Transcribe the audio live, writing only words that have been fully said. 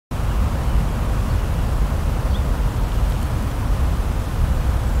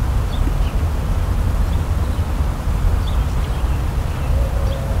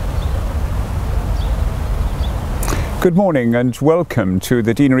Good morning and welcome to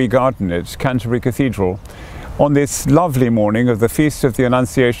the Deanery Garden at Canterbury Cathedral on this lovely morning of the Feast of the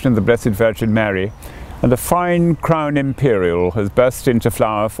Annunciation of the Blessed Virgin Mary, and a fine crown imperial has burst into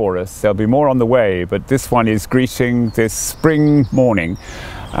flower for us. There'll be more on the way, but this one is greeting this spring morning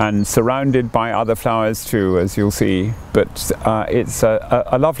and surrounded by other flowers too, as you'll see. But it's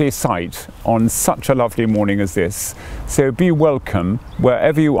a lovely sight on such a lovely morning as this. So be welcome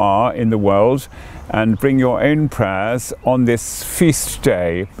wherever you are in the world, and bring your own prayers on this feast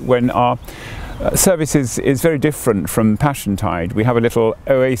day when our service is very different from Passiontide. We have a little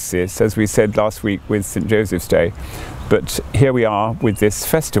oasis, as we said last week with St. Joseph's Day, but here we are with this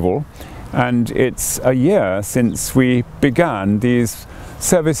festival, and it's a year since we began these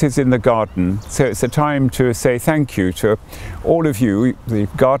services in the garden. So it's a time to say thank you to all of you, the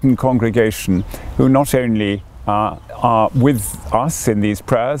garden congregation, who not only are with us in these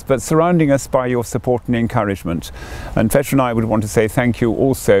prayers, but surrounding us by your support and encouragement. And Fletcher and I would want to say thank you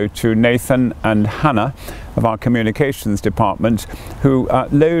also to Nathan and Hannah of our communications department, who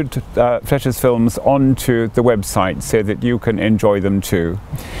load Fletcher's films onto the website so that you can enjoy them too.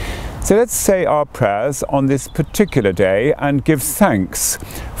 So let's say our prayers on this particular day and give thanks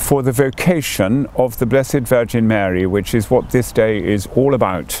for the vocation of the Blessed Virgin Mary, which is what this day is all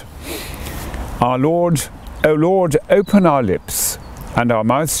about. Our Lord, O Lord, open our lips, and our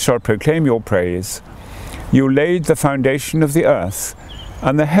mouths shall proclaim your praise. You laid the foundation of the earth,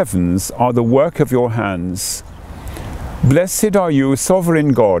 and the heavens are the work of your hands. Blessed are you,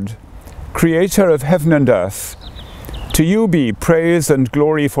 sovereign God, creator of heaven and earth. To you be praise and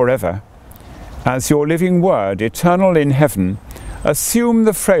glory forever. As your living word, eternal in heaven, assume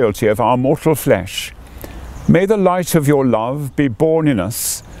the frailty of our mortal flesh. May the light of your love be born in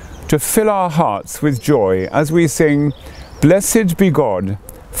us, to fill our hearts with joy as we sing, Blessed be God,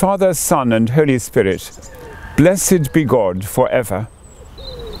 Father, Son and Holy Spirit. Blessed be God forever.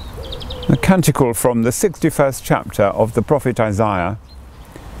 A canticle from the 61st chapter of the prophet Isaiah.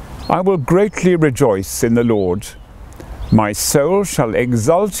 I will greatly rejoice in the Lord. My soul shall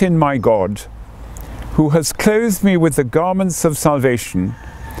exult in my God, who has clothed me with the garments of salvation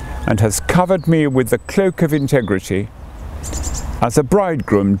and has covered me with the cloak of integrity. As a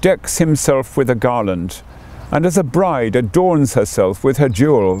bridegroom decks himself with a garland, and as a bride adorns herself with her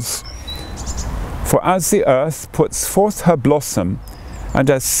jewels. For as the earth puts forth her blossom,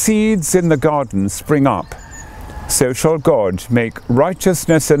 and as seeds in the garden spring up, so shall God make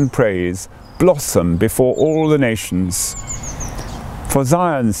righteousness and praise blossom before all the nations. For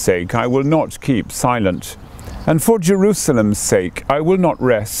Zion's sake I will not keep silent, and for Jerusalem's sake I will not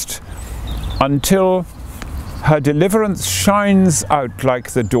rest, until her deliverance shines out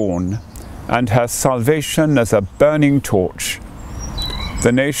like the dawn, and her salvation as a burning torch.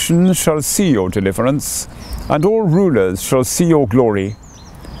 The nations shall see your deliverance, and all rulers shall see your glory.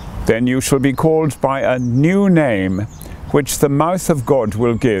 Then you shall be called by a new name, which the mouth of God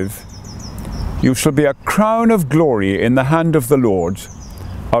will give. You shall be a crown of glory in the hand of the Lord,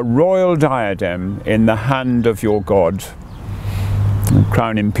 a royal diadem in the hand of your God.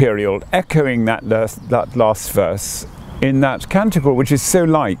 Crown imperial, echoing that last verse in that canticle which is so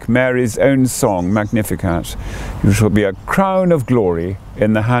like Mary's own song, Magnificat. You shall be a crown of glory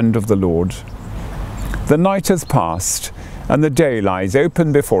in the hand of the Lord. The night has passed and the day lies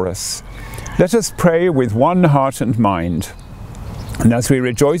open before us. Let us pray with one heart and mind. And as we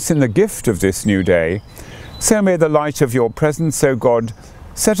rejoice in the gift of this new day, so may the light of your presence, O God,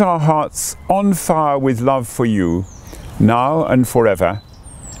 set our hearts on fire with love for you, now and forever.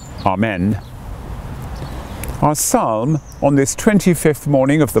 Amen. Our psalm on this 25th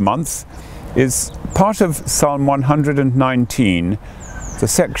morning of the month is part of Psalm 119, the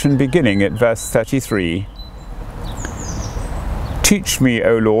section beginning at verse 33. Teach me,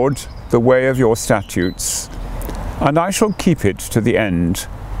 O Lord, the way of your statutes, and I shall keep it to the end.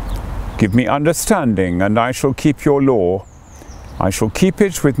 Give me understanding, and I shall keep your law. I shall keep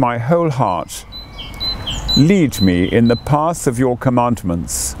it with my whole heart. Lead me in the path of your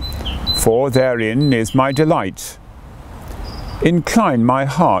commandments, for therein is my delight. Incline my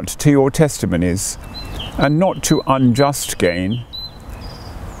heart to your testimonies, and not to unjust gain.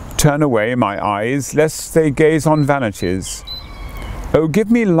 Turn away my eyes, lest they gaze on vanities. O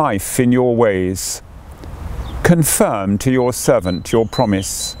give me life in your ways. Confirm to your servant your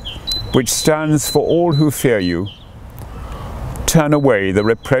promise, which stands for all who fear you. Turn away the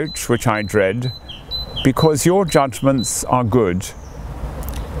reproach which I dread, because your judgments are good.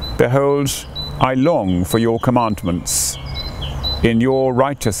 Behold, I long for your commandments. In your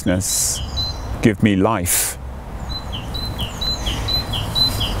righteousness, give me life.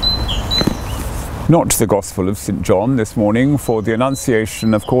 Not the Gospel of St. John this morning, for the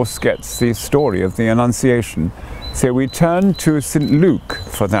Annunciation, of course, gets the story of the Annunciation. So we turn to St. Luke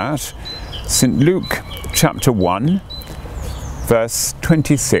for that. St. Luke chapter 1, verse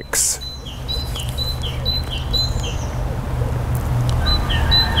 26.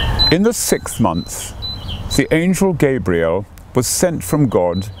 In the 6th month, the angel Gabriel was sent from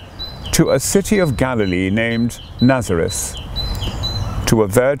God to a city of Galilee named Nazareth, to a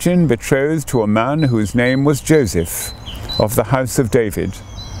virgin betrothed to a man whose name was Joseph, of the house of David.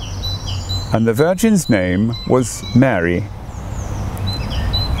 And the virgin's name was Mary.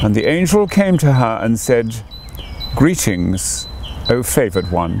 And the angel came to her and said, "Greetings, O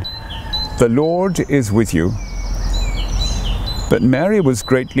favoured one, the Lord is with you." But Mary was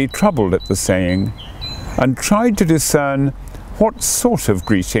greatly troubled at the saying, and tried to discern what sort of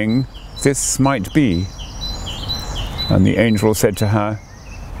greeting this might be. And the angel said to her,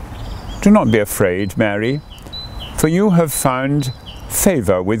 "Do not be afraid, Mary, for you have found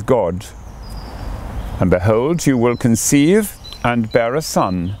favour with God. And behold, you will conceive and bear a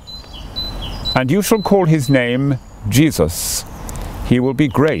son, and you shall call his name Jesus. He will be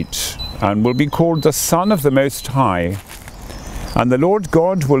great, and will be called the Son of the Most High. And the Lord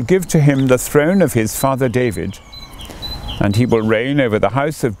God will give to him the throne of his father David, and he will reign over the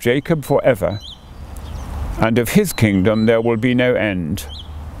house of Jacob forever, and of his kingdom there will be no end."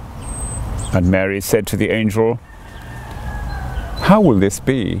 And Mary said to the angel, "How will this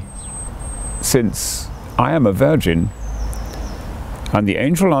be, since I am a virgin?" And the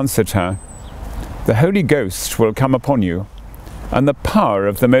angel answered her, "The Holy Ghost will come upon you, and the power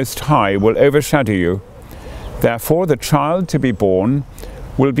of the Most High will overshadow you. Therefore the child to be born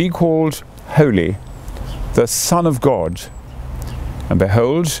will be called Holy, the Son of God. And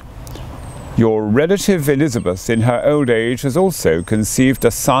behold, your relative Elizabeth in her old age has also conceived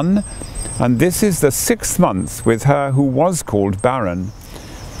a son, and this is the 6th month with her who was called barren.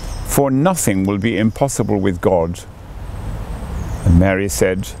 For nothing will be impossible with God." And Mary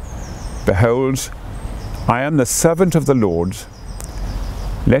said, "Behold, I am the servant of the Lord.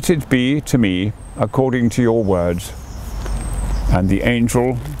 Let it be to me according to your word." And the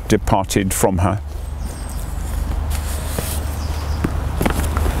angel departed from her.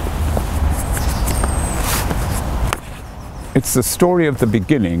 It's the story of the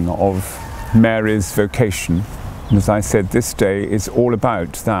beginning of Mary's vocation. And as I said, this day is all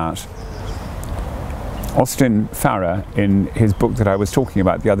about that. Austin Farrer, in his book that I was talking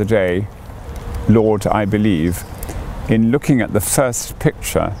about the other day, Lord, I Believe, in looking at the first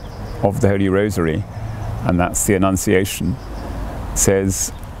picture of the Holy Rosary, and that's the Annunciation,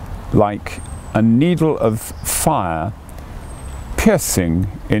 says, like a needle of fire piercing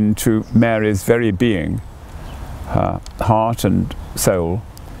into Mary's very being, her heart and soul,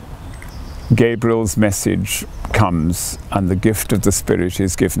 Gabriel's message comes and the gift of the Spirit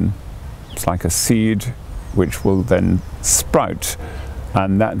is given. It's like a seed which will then sprout,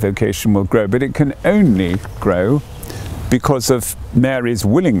 and that vocation will grow. But it can only grow because of Mary's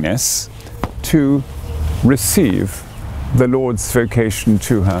willingness to receive the Lord's vocation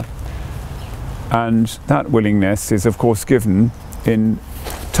to her. And that willingness is, of course, given in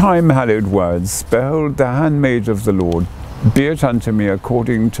time-hallowed words. "Behold, the handmaid of the Lord, be it unto me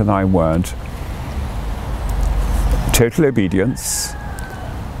according to thy word." Total obedience,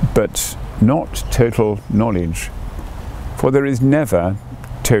 but not total knowledge. For there is never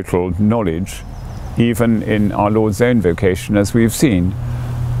total knowledge, even in our Lord's own vocation, as we've seen.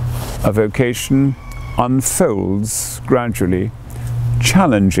 A vocation unfolds gradually,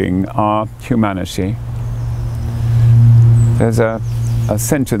 challenging our humanity. There's a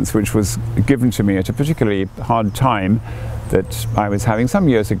sentence which was given to me at a particularly hard time that I was having some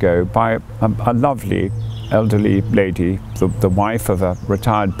years ago by a lovely elderly lady, the wife of a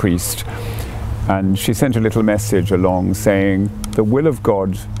retired priest, and she sent a little message along saying, "The will of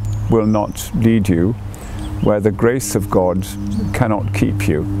God will not lead you where the grace of God cannot keep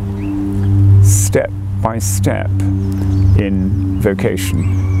you." Step by step in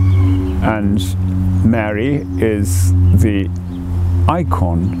vocation. And Mary is the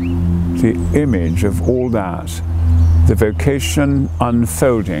icon, the image of all that, the vocation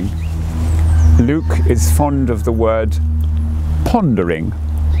unfolding. Luke is fond of the word pondering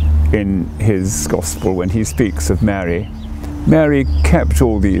in his Gospel when he speaks of Mary. Mary kept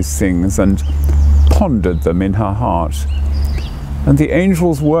all these things and pondered them in her heart. And the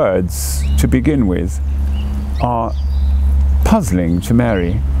angel's words, to begin with, are puzzling to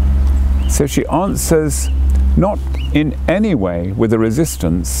Mary. So she answers not in any way with a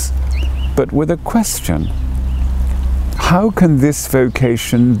resistance, but with a question. How can this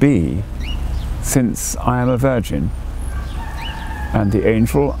vocation be? since I am a virgin?" And the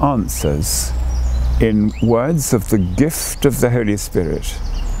angel answers in words of the gift of the Holy Spirit.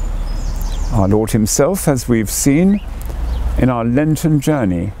 Our Lord himself, as we've seen in our Lenten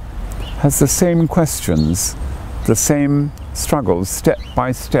journey, has the same questions, the same struggles step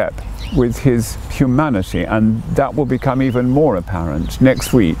by step with his humanity, and that will become even more apparent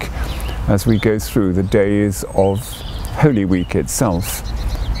next week as we go through the days of Holy Week itself.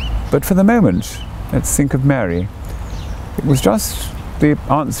 But for the moment, let's think of Mary. It was just the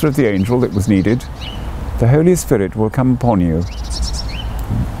answer of the angel that was needed. The Holy Spirit will come upon you,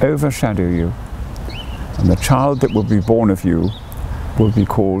 overshadow you, and the child that will be born of you will be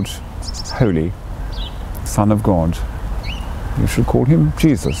called Holy, Son of God. You should call him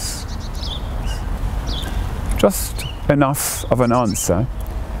Jesus. Just enough of an answer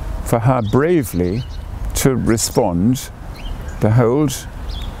for her bravely to respond, "Behold,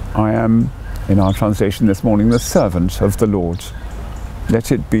 I am," in our translation this morning, "the servant of the Lord.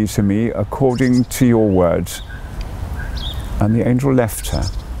 Let it be to me according to your word." And the angel left her.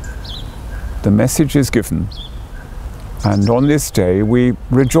 The message is given, and on this day we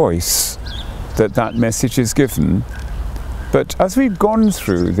rejoice that that message is given. But as we've gone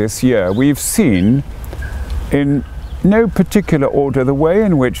through this year, we've seen in no particular order the way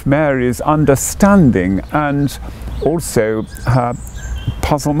in which Mary's understanding and also her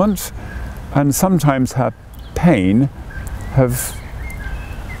puzzlement and sometimes her pain have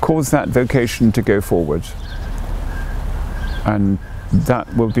caused that vocation to go forward. And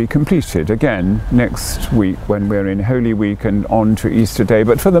that will be completed again next week when we're in Holy Week and on to Easter Day.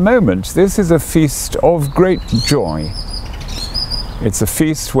 But for the moment, this is a feast of great joy. It's a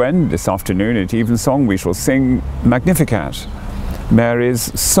feast when, this afternoon at evensong, we shall sing Magnificat,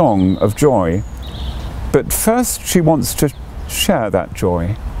 Mary's song of joy. But first she wants to share that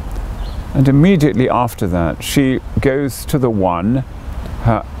joy. And immediately after that, she goes to the one,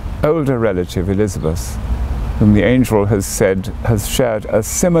 her older relative Elizabeth, whom the angel has said has shared a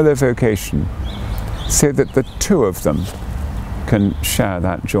similar vocation, so that the two of them can share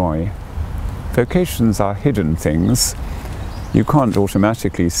that joy. Vocations are hidden things. You can't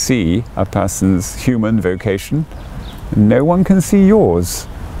automatically see a person's human vocation. No one can see yours.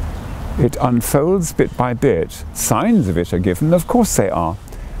 It unfolds bit by bit. Signs of it are given, of course they are,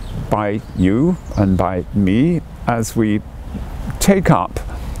 by you and by me as we take up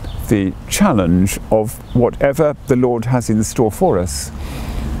the challenge of whatever the Lord has in store for us.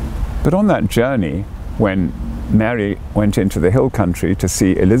 But on that journey, when Mary went into the hill country to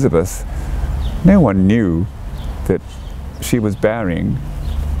see Elizabeth, no one knew that she was bearing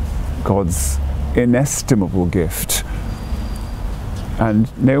God's inestimable gift. And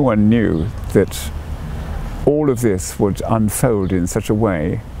no one knew that all of this would unfold in such a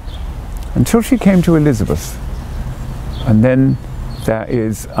way until she came to Elizabeth. And then there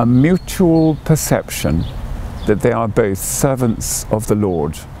is a mutual perception that they are both servants of the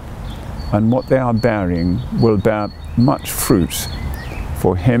Lord, and what they are bearing will bear much fruit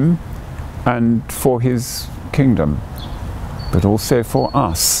for him and for his kingdom, but also for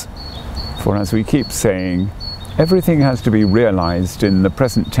us. For as we keep saying, everything has to be realized in the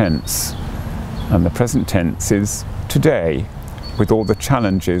present tense, and the present tense is today, with all the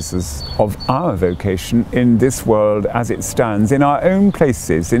challenges of our vocation in this world as it stands, in our own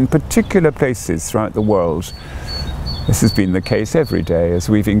places, in particular places throughout the world. This has been the case every day as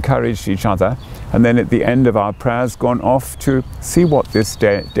we've encouraged each other, and then at the end of our prayers gone off to see what this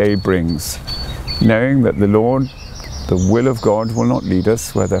day brings, knowing that the Lord, the will of God, will not lead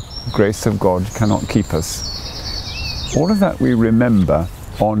us where the grace of God cannot keep us. All of that we remember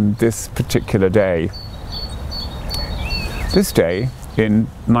on this particular day. This day in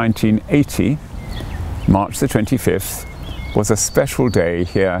 1980, March the 25th, was a special day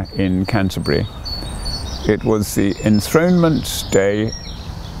here in Canterbury. It was the enthronement day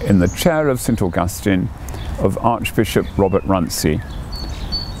in the chair of St. Augustine of Archbishop Robert Runcie.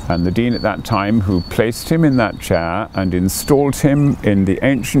 And the dean at that time who placed him in that chair and installed him in the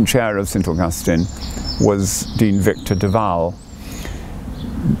ancient chair of St. Augustine was Dean Victor de Waal.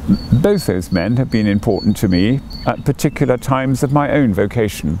 Both those men have been important to me at particular times of my own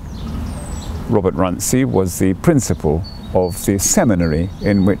vocation. Robert Runcie was the principal of the seminary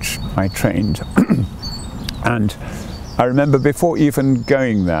in which I trained. And I remember before even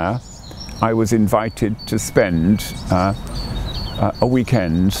going there, I was invited to spend a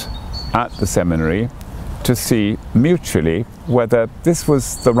weekend at the seminary to see mutually whether this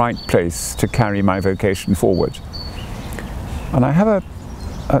was the right place to carry my vocation forward. And I have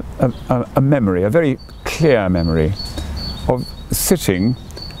a memory, a very clear memory, of sitting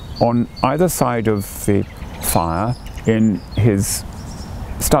on either side of the fire in his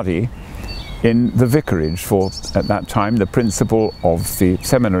study in the vicarage, for at that time the principal of the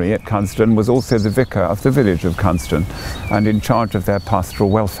seminary at Cunston was also the vicar of the village of Cunston and in charge of their pastoral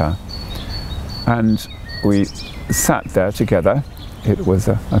welfare. And we sat there together. It was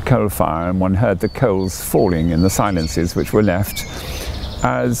a coal fire, and one heard the coals falling in the silences which were left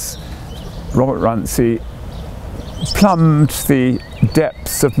as Robert Runcie plumbed the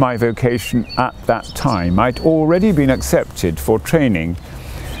depths of my vocation at that time. I'd already been accepted for training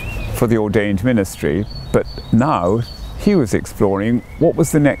for the ordained ministry, but now he was exploring what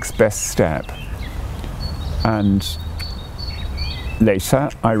was the next best step. And later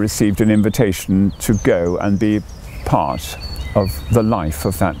I received an invitation to go and be part of the life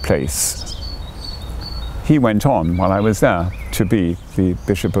of that place. He went on while I was there to be the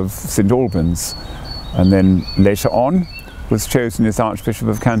Bishop of St Albans, and then later on was chosen as Archbishop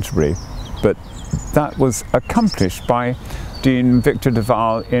of Canterbury. But that was accomplished by Dean Victor de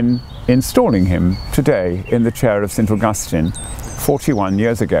Waal in installing him today in the chair of St Augustine 41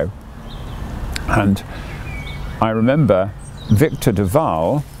 years ago. And I remember Victor de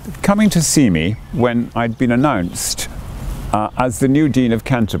Waal coming to see me when I'd been announced as the new Dean of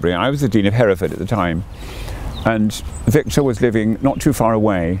Canterbury. I was the Dean of Hereford at the time, and Victor was living not too far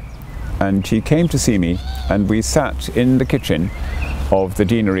away, and he came to see me, and we sat in the kitchen of the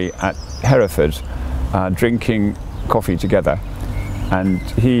deanery at Hereford drinking coffee together, and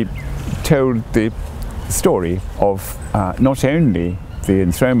he told the story of not only the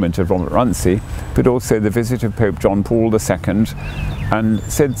enthronement of Robert Runcie, but also the visit of Pope John Paul II, and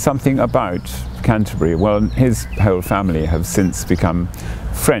said something about Canterbury. Well, his whole family have since become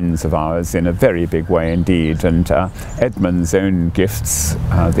friends of ours in a very big way indeed, and Edmund's own gifts,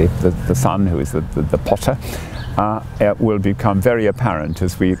 the son who is the potter, will become very apparent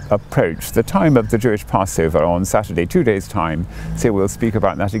as we approach the time of the Jewish Passover on Saturday, 2 days' time. So we'll speak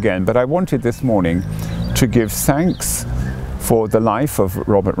about that again. But I wanted this morning to give thanks for the life of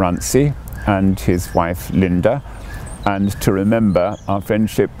Robert Runcie and his wife Linda, and to remember our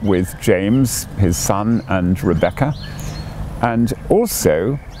friendship with James, his son, and Rebecca, and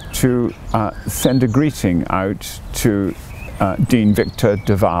also to send a greeting out to Dean Victor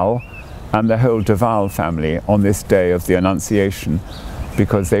de Waal and the whole de Waal family on this day of the Annunciation,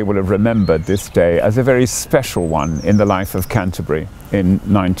 because they will have remembered this day as a very special one in the life of Canterbury in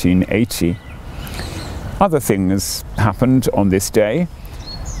 1980. Other things happened on this day,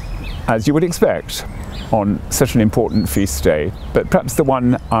 as you would expect on such an important feast day, but perhaps the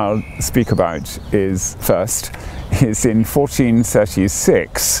one I'll speak about is in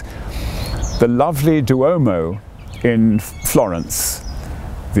 1436, the lovely Duomo in Florence,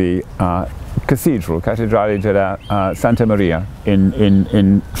 the cathedral, Cattedrale della Santa Maria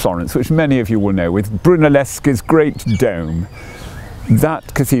in Florence, which many of you will know, with Brunelleschi's great dome.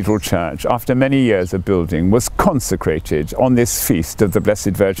 That cathedral church, after many years of building, was consecrated on this feast of the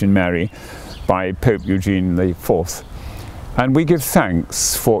Blessed Virgin Mary by Pope Eugene IV. And we give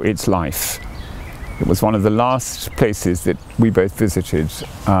thanks for its life. It was one of the last places that we both visited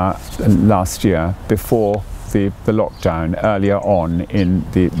last year before the lockdown earlier on in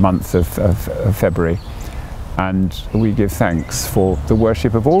the month of February. And we give thanks for the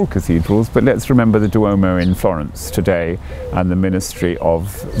worship of all cathedrals, but let's remember the Duomo in Florence today and the ministry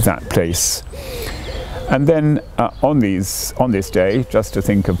of that place. And then on this day, just to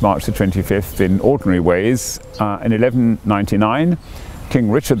think of March the 25th in ordinary ways, in 1199, King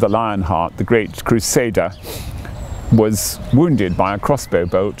Richard the Lionheart, the great crusader, was wounded by a crossbow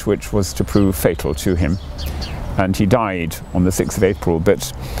bolt which was to prove fatal to him. And he died on the 6th of April,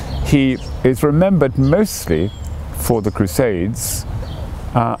 but he is remembered mostly for the Crusades.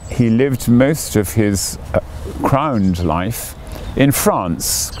 He lived most of his crowned life in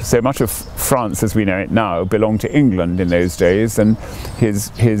France. So much of France as we know it now belonged to England in those days, and his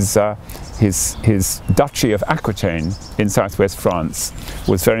duchy of Aquitaine in southwest France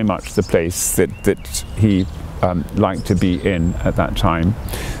was very much the place that he liked to be in at that time.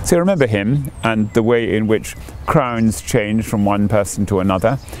 So remember him and the way in which crowns change from one person to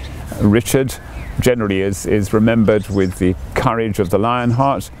another. Richard generally is remembered with the courage of the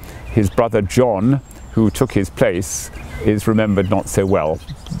Lionheart. His brother John, who took his place, is remembered not so well,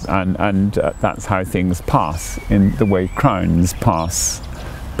 and that's how things pass in the way crowns pass.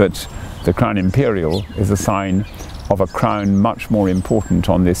 But the crown imperial is a sign of a crown much more important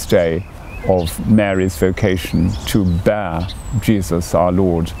on this day, of Mary's vocation to bear Jesus our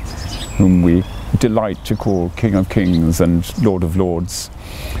Lord, whom we delight to call King of Kings and Lord of Lords.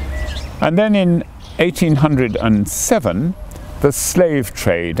 And then in 1807, the Slave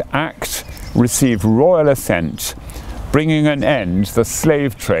Trade Act received royal assent, bringing an end to the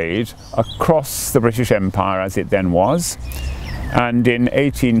slave trade across the British Empire as it then was. And in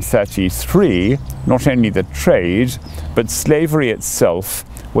 1833, not only the trade, but slavery itself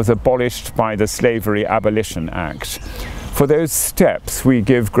was abolished by the Slavery Abolition Act. For those steps we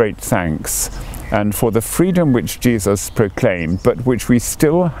give great thanks, and for the freedom which Jesus proclaimed, but which we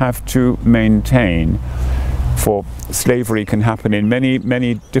still have to maintain. For slavery can happen in many,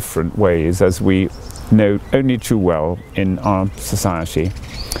 many different ways, as we know only too well in our society.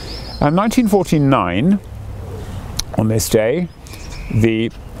 In 1949, on this day,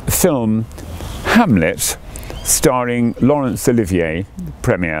 the film Hamlet, starring Laurence Olivier,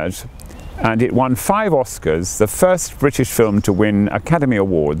 premiered, and it won 5 Oscars, the first British film to win Academy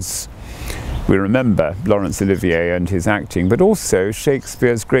Awards. We remember Laurence Olivier and his acting, but also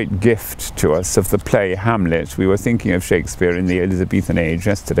Shakespeare's great gift to us of the play Hamlet. We were thinking of Shakespeare in the Elizabethan age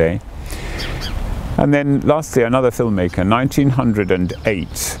yesterday. And then lastly, another filmmaker,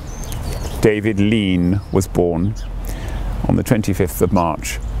 1908, David Lean was born on the 25th of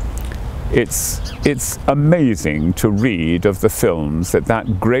March. It's amazing to read of the films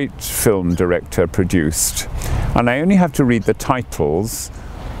that great film director produced. And I only have to read the titles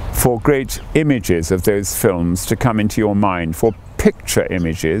for great images of those films to come into your mind, for picture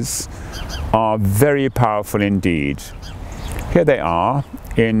images are very powerful indeed. Here they are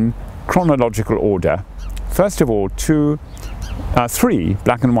in chronological order. First of all, 3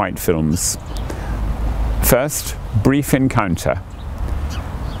 black and white films. First, Brief Encounter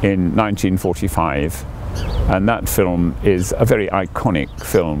in 1945, and that film is a very iconic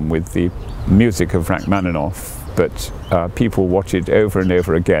film with the music of Rachmaninoff, but people watch it over and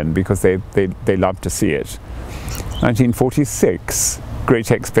over again because they love to see it. 1946,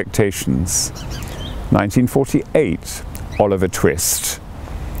 Great Expectations. 1948, Oliver Twist.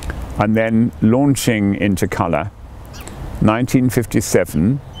 And then launching into colour,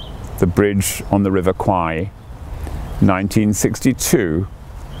 1957, The Bridge on the River Kwai. 1962,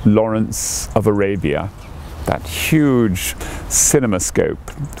 Lawrence of Arabia, that huge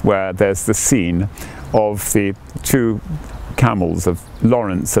cinemascope where there's the scene of the 2 camels of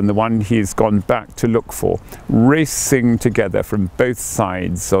Lawrence and the one he's gone back to look for, racing together from both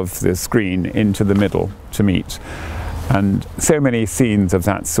sides of the screen into the middle to meet. And so many scenes of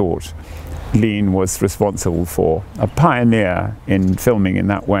that sort. Lean was responsible for, a pioneer in filming in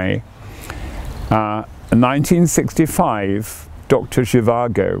that way. 1965, Dr.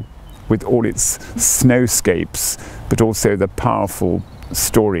 Zhivago, with all its snowscapes, but also the powerful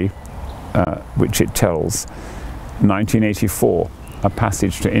story which it tells. 1984, A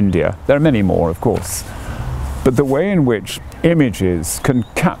Passage to India. There are many more, of course. But the way in which images can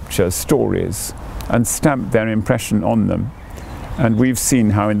capture stories and stamp their impression on them. And we've seen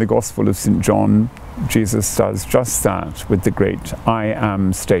how in the Gospel of St. John, Jesus does just that with the great I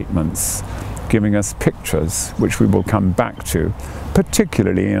am statements, giving us pictures which we will come back to,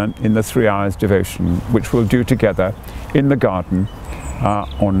 particularly in the 3 hours devotion, which we'll do together in the garden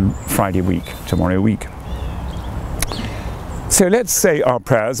on Friday week, tomorrow week. So let's say our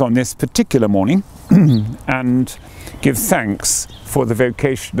prayers on this particular morning and give thanks for the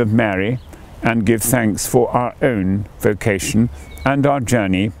vocation of Mary, and give thanks for our own vocation and our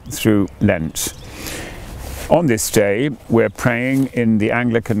journey through Lent. On this day, we're praying in the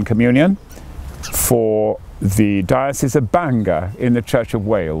Anglican Communion for the Diocese of Bangor in the Church of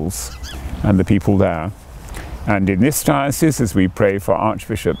Wales and the people there. And in this diocese, as we pray for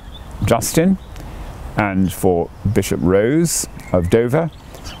Archbishop Justin and for Bishop Rose of Dover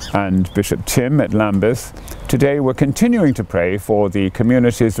and Bishop Tim at Lambeth, today we're continuing to pray for the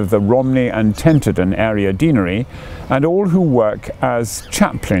communities of the Romney and Tenterden area deanery and all who work as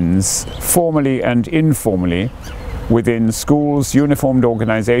chaplains, formally and informally, within schools, uniformed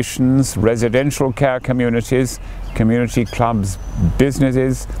organisations, residential care communities, community clubs,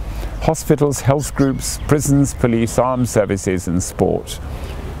 businesses, hospitals, health groups, prisons, police, armed services and sport.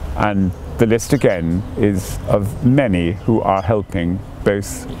 And the list again is of many who are helping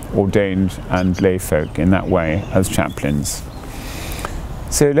both ordained and lay folk in that way as chaplains.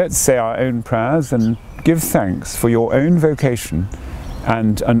 So let's say our own prayers and give thanks for your own vocation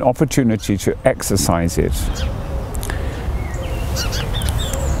and an opportunity to exercise it.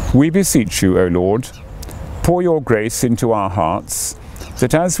 We beseech you, O Lord, pour your grace into our hearts,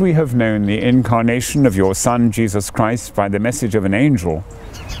 that as we have known the incarnation of your Son, Jesus Christ, by the message of an angel,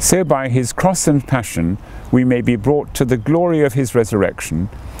 so by his cross and passion we may be brought to the glory of his resurrection,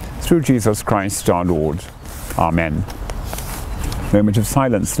 through Jesus Christ our Lord. Amen. Moment of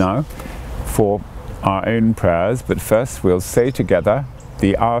silence now for our own prayers, but first we'll say together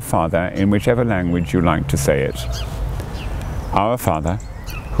the Our Father in whichever language you like to say it. Our Father,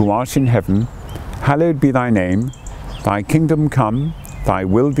 who art in heaven, hallowed be thy name. Thy kingdom come, thy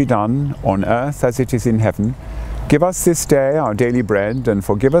will be done, on earth as it is in heaven. Give us this day our daily bread, and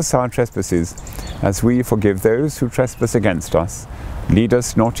forgive us our trespasses, as we forgive those who trespass against us. Lead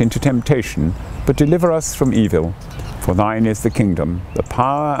us not into temptation, but deliver us from evil. For thine is the kingdom, the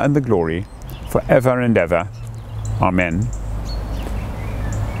power and the glory, for ever and ever. Amen.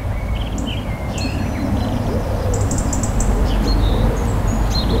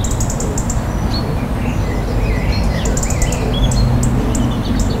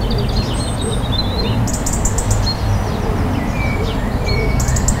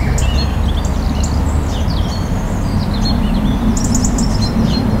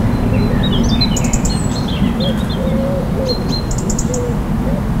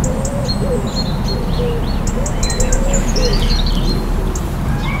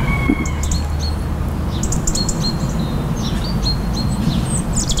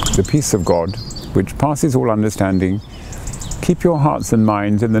 The peace of God, which passes all understanding, keep your hearts and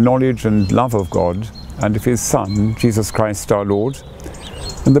minds in the knowledge and love of God and of his Son, Jesus Christ our Lord.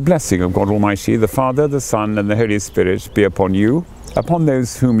 And the blessing of God Almighty, the Father, the Son, and the Holy Spirit be upon you, upon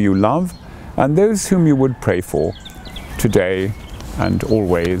those whom you love, and those whom you would pray for, today and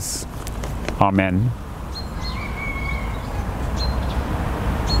always. Amen.